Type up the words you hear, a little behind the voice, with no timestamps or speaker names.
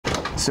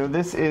So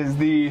this is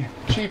the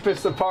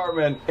cheapest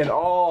apartment in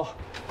all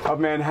of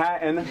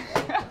Manhattan.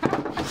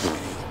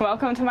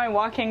 Welcome to my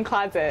walk-in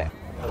closet.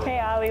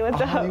 Hey Ollie,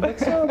 what's up?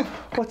 What's up?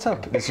 What's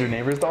up? This is your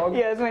neighbor's dog?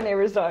 Yeah, it's my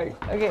neighbor's dog.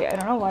 Okay, I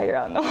don't know why you're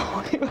out in the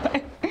hallway,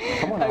 but...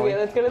 Come on, okay,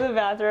 let's go to the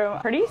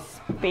bathroom. Pretty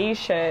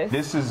spacious.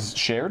 This is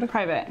shared?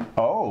 Private.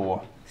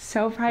 Oh.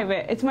 So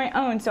private. It's my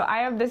own, so I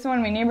have this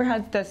one, my neighbor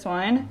has this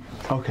one.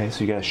 Okay,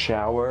 so you got a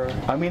shower.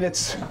 I mean,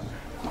 it's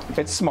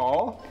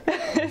small.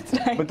 It's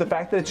nice. But the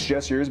fact that it's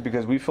just yours,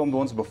 because we filmed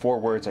once before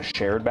where it's a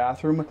shared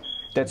bathroom,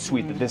 that's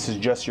sweet that this is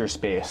just your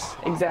space.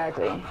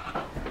 Exactly.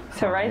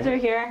 So right through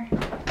here.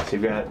 So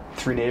you've got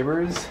 3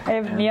 neighbors? I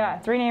have, yeah,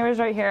 3 neighbors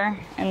right here.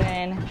 And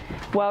then,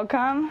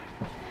 welcome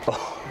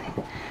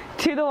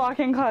to the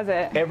walk-in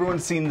closet.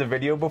 Everyone's seen the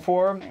video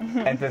before,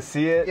 and to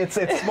see it, it's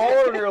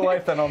smaller in real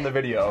life than on the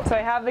video. So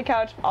I have the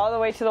couch all the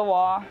way to the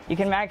wall. You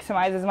can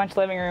maximize as much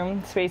living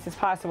room space as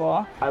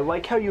possible. I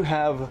like how you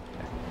have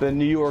the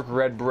New York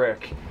red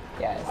brick.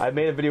 Yes. I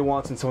made a video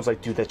once and someone's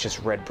like, dude, that's just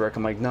red brick.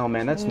 I'm like, no,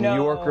 man, that's New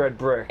York red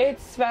brick.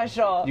 It's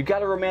special. You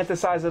gotta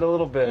romanticize it a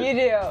little bit. You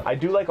do. I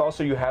do like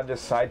also you have this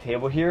side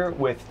table here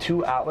with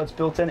 2 outlets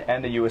built in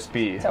and a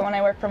USB. So when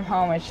I work from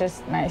home, it's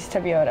just nice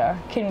to be able to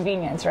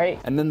convenience, right?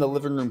 And then the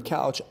living room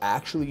couch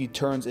actually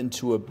turns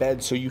into a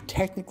bed, so you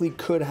technically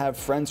could have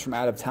friends from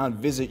out of town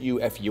visit you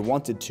if you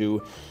wanted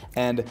to,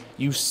 and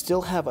you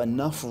still have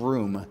enough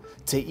room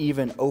to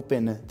even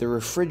open the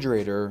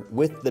refrigerator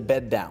with the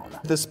bed down.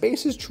 The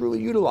space is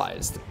truly utilized.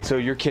 So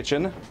your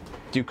kitchen,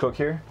 do you cook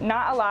here?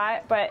 Not a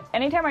lot, but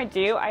anytime I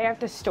do, I have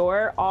to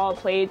store all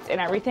plates and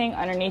everything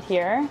underneath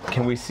here.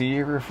 Can we see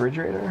your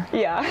refrigerator?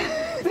 Yeah,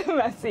 it's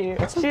messy.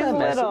 She's that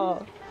messy.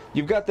 little.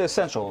 You've got the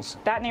essentials.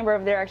 That neighbor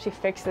over there actually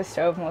fixed the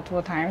stove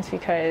multiple times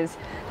because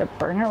the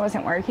burner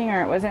wasn't working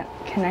or it wasn't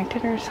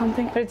connected or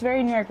something. But it's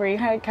very New York where you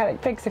kind of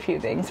fix a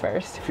few things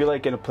first. I feel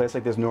like in a place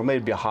like this, normally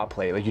it'd be a hot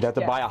plate. Like you'd have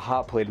to buy a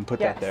hot plate and put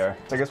that there.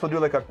 So I guess we'll do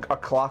like a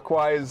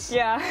clockwise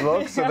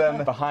look. So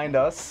then behind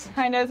us.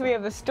 Behind us we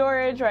have the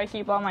storage where I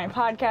keep all my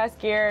podcast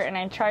gear, and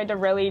I tried to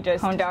really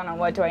just hone down on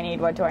what do I need,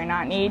 what do I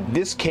not need.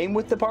 This came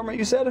with the apartment,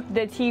 you said?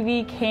 The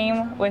TV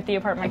came with the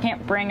apartment. I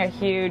can't bring a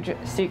huge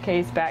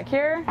suitcase back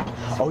here.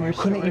 Oh, you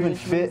couldn't even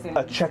fit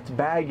a checked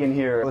bag in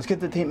here. Let's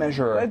get the tape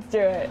measure. Let's do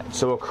it.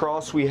 So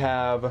across we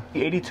have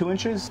 82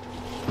 inches.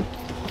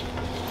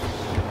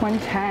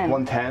 110.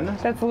 110?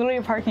 That's literally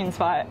a parking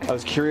spot. I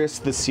was curious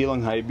the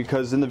ceiling height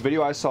because in the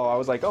video I saw, I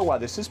was like, oh wow,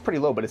 this is pretty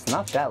low, but it's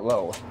not that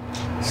low.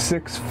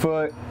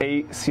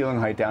 6'8" ceiling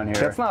height down here.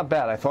 That's not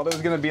bad. I thought it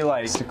was gonna be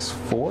like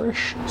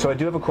 6'4"-ish. So I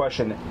do have a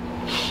question.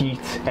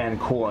 Heat and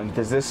cooling.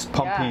 Does this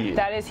pump heat?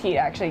 That is heat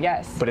actually,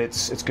 yes. But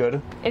it's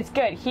good? It's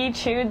good. He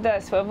chewed the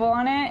swivel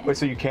on it. Wait,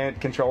 so you can't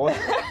control it?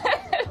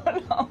 I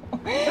don't know.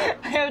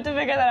 I have to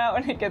figure that out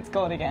when it gets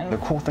cold again. The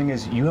cool thing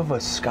is you have a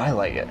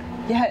skylight.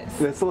 Yes.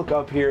 Let's look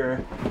up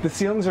here. The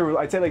ceilings are,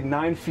 I'd say, like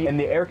 9 feet, and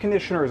the air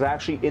conditioner is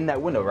actually in that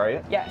window,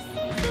 right? Yes.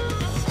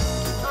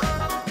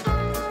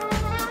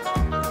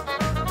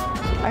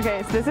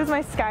 Okay, so this is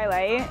my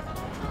skylight,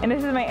 and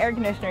this is my air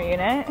conditioner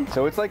unit.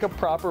 So it's like a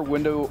proper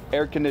window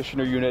air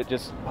conditioner unit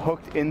just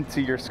hooked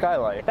into your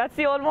skylight. That's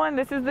the old one.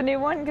 This is the new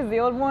one, because the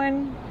old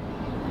one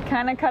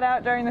kind of cut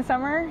out during the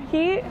summer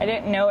heat. I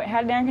didn't know it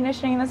had air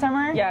conditioning in the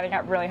summer. Yeah, it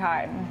got really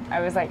hot. And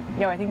I was like,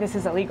 yo, I think this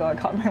is illegal. I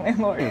called my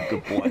landlord.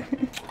 Good boy.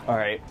 All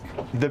right,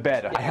 the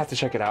bed. I have to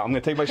check it out. I'm gonna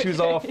take my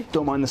shoes off.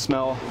 Don't mind the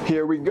smell.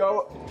 Here we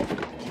go.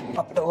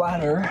 Up the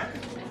ladder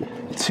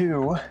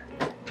to,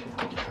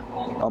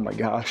 oh my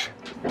gosh.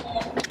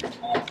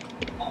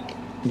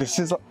 This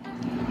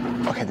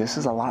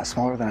is a lot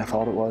smaller than I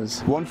thought it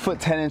was. 1 foot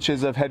 10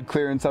 inches of head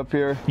clearance up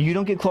here. You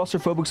don't get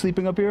claustrophobic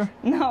sleeping up here?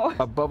 No.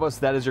 Above us,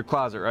 that is your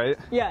closet, right?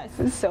 Yes.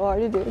 It's so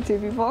hard to do with 2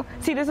 people.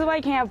 See, this is why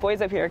I can't have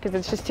boys up here, because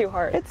it's just too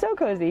hard. It's so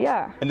cozy,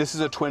 yeah. And this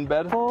is a twin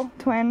bed? Full,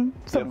 twin,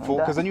 something full,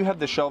 like because then you have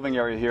the shelving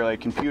area here,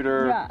 like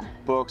computer,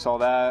 books, all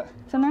that.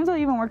 Sometimes I'll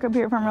even work up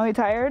here if I'm really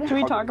tired. Should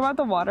we talk about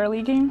the water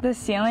leaking? The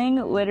ceiling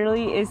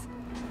literally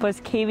was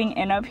caving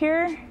in up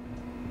here.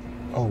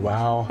 Oh,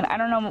 wow. And I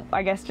don't know,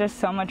 I guess just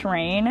so much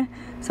rain.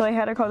 So I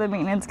had to call the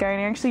maintenance guy,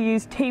 and I actually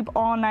used tape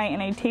all night,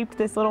 and I taped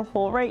this little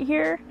hole right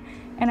here.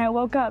 And I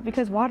woke up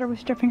because water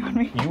was dripping on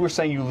me. You were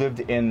saying you lived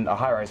in a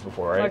high-rise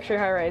before, right? Luxury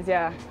high-rise,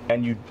 yeah.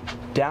 And you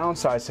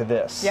downsized to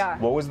this. Yeah.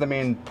 What was the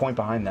main point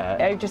behind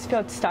that? I just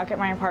felt stuck at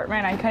my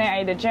apartment. I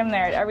had a gym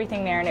there,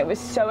 everything there, and it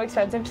was so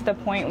expensive to the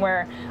point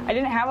where I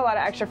didn't have a lot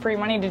of extra free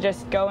money to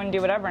just go and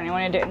do whatever, and I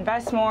wanted to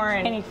invest more,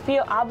 and you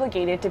feel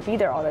obligated to be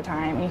there all the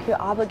time, and you feel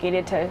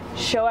obligated to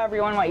show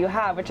everyone what you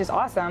have, which is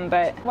awesome,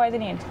 but why the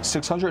need?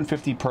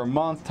 $650 per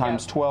month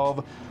times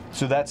 12.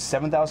 So that's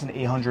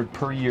 $7,800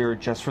 per year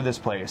just for this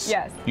place.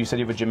 Yes. You said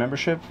you have a gym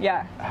membership?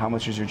 Yeah. How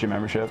much is your gym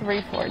membership?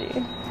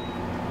 $340.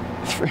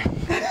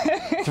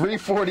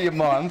 $340 a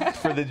month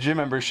for the gym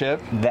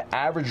membership. The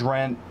average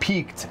rent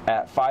peaked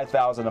at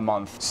 $5,000 a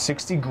month,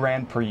 60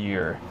 grand per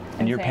year,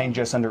 and you're paying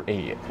just under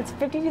 $8. It's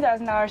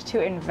 $52,000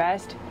 to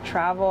invest,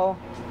 travel,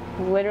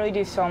 literally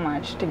do so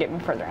much to get me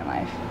further in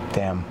life.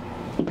 Damn.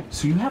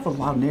 So you have a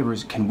lot of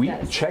neighbors. Can we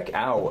check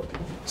out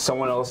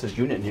someone else's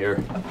unit in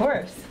here? Of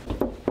course.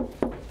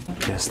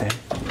 Yeah, stay.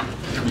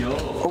 Yo.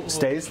 Oh,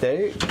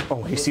 stay.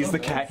 Oh, he sees the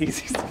cat. He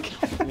sees the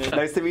cat. Yeah.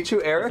 Nice to meet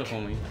you, Eric. What's up,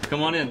 homie?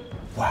 Come on in.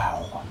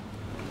 Wow.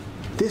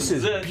 This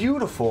is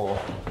beautiful.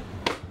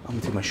 I'm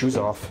gonna take my shoes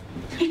off.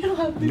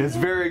 It's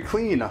very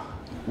clean.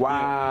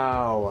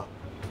 Wow.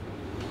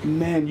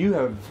 Man, you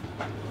have...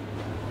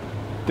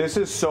 This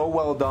is so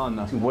well done.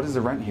 What is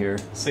the rent here?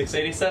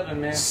 $687,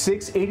 man.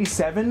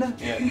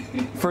 $687?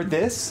 Yeah. For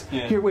this?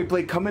 Yeah. Here, wait,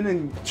 Blake, come in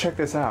and check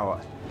this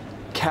out.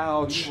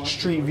 Couch,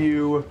 street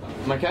view.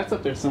 My cat's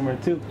up there somewhere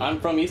too. I'm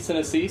from East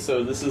Tennessee,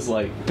 so this is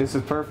like... This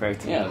is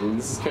perfect. Yeah,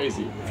 this is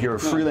crazy. If you're a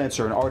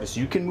freelancer, an artist,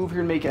 you can move here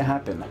and make it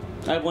happen.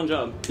 I have one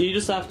job. You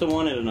just have to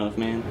want it enough,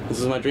 man. This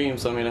is my dream,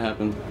 so I made it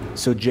happen.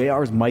 So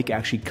JR's mic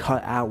actually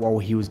cut out while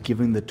he was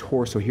giving the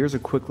tour, so here's a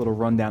quick little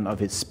rundown of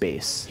his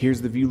space.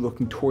 Here's the view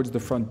looking towards the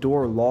front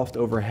door, loft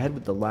overhead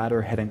with the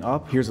ladder heading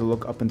up. Here's a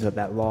look up into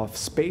that loft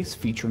space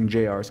featuring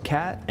JR's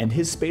cat. And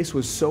his space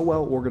was so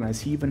well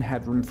organized, he even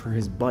had room for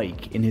his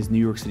bike in his New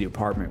York City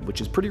apartment, which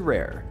is pretty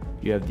rare.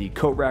 You have the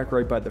coat rack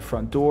right by the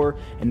front door,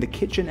 and the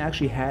kitchen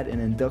actually had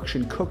an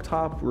induction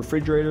cooktop,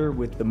 refrigerator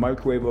with the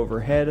microwave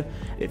overhead.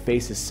 It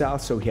faces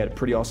south, so he had a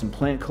pretty awesome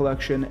plant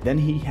collection. Then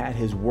he had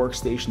his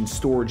workstation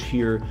storage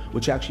here,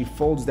 which actually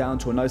folds down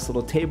to a nice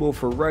little table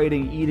for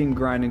writing, eating,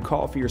 grinding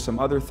coffee, or some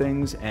other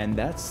things, and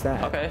that's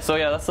that. Okay, so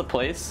yeah, that's the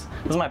place.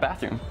 This is my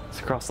bathroom. It's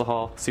across the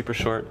hall, super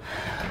short.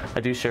 I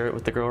do share it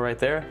with the girl right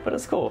there, but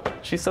it's cool.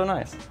 She's so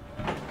nice.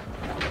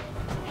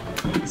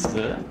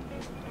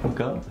 Look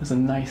up, there's a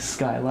nice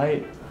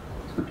skylight.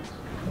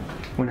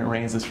 When it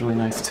rains, it's really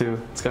nice too.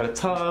 It's got a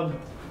tub.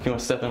 If you want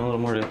to step in a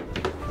little more to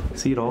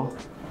see it all.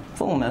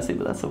 It's a little messy,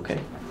 but that's okay.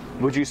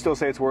 Would you still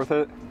say it's worth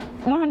it?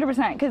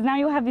 100%, because now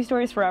you'll have these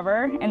stories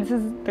forever, and this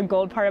is the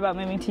gold part about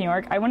moving to New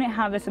York. I wouldn't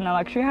have this in the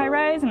luxury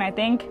high-rise, and I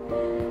think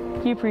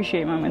you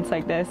appreciate moments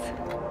like this.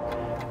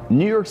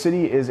 New York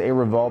City is a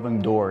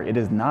revolving door. It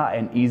is not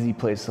an easy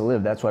place to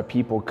live. That's why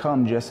people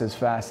come just as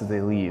fast as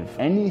they leave.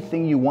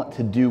 Anything you want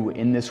to do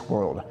in this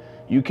world,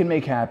 you can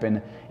make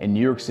happen in New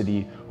York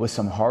City with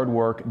some hard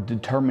work,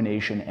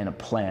 determination, and a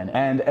plan.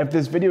 And if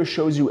this video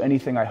shows you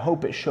anything, I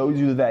hope it shows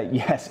you that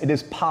yes, it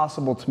is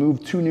possible to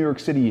move to New York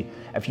City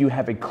if you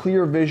have a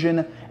clear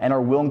vision and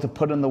are willing to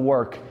put in the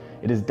work.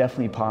 It is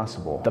definitely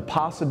possible. The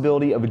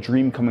possibility of a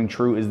dream coming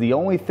true is the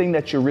only thing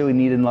that you really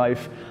need in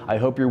life. I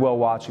hope you're well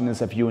watching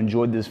this. If you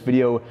enjoyed this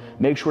video,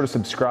 make sure to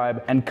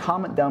subscribe and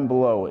comment down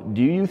below.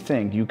 Do you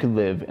think you could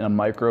live in a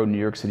micro New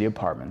York City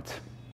apartment?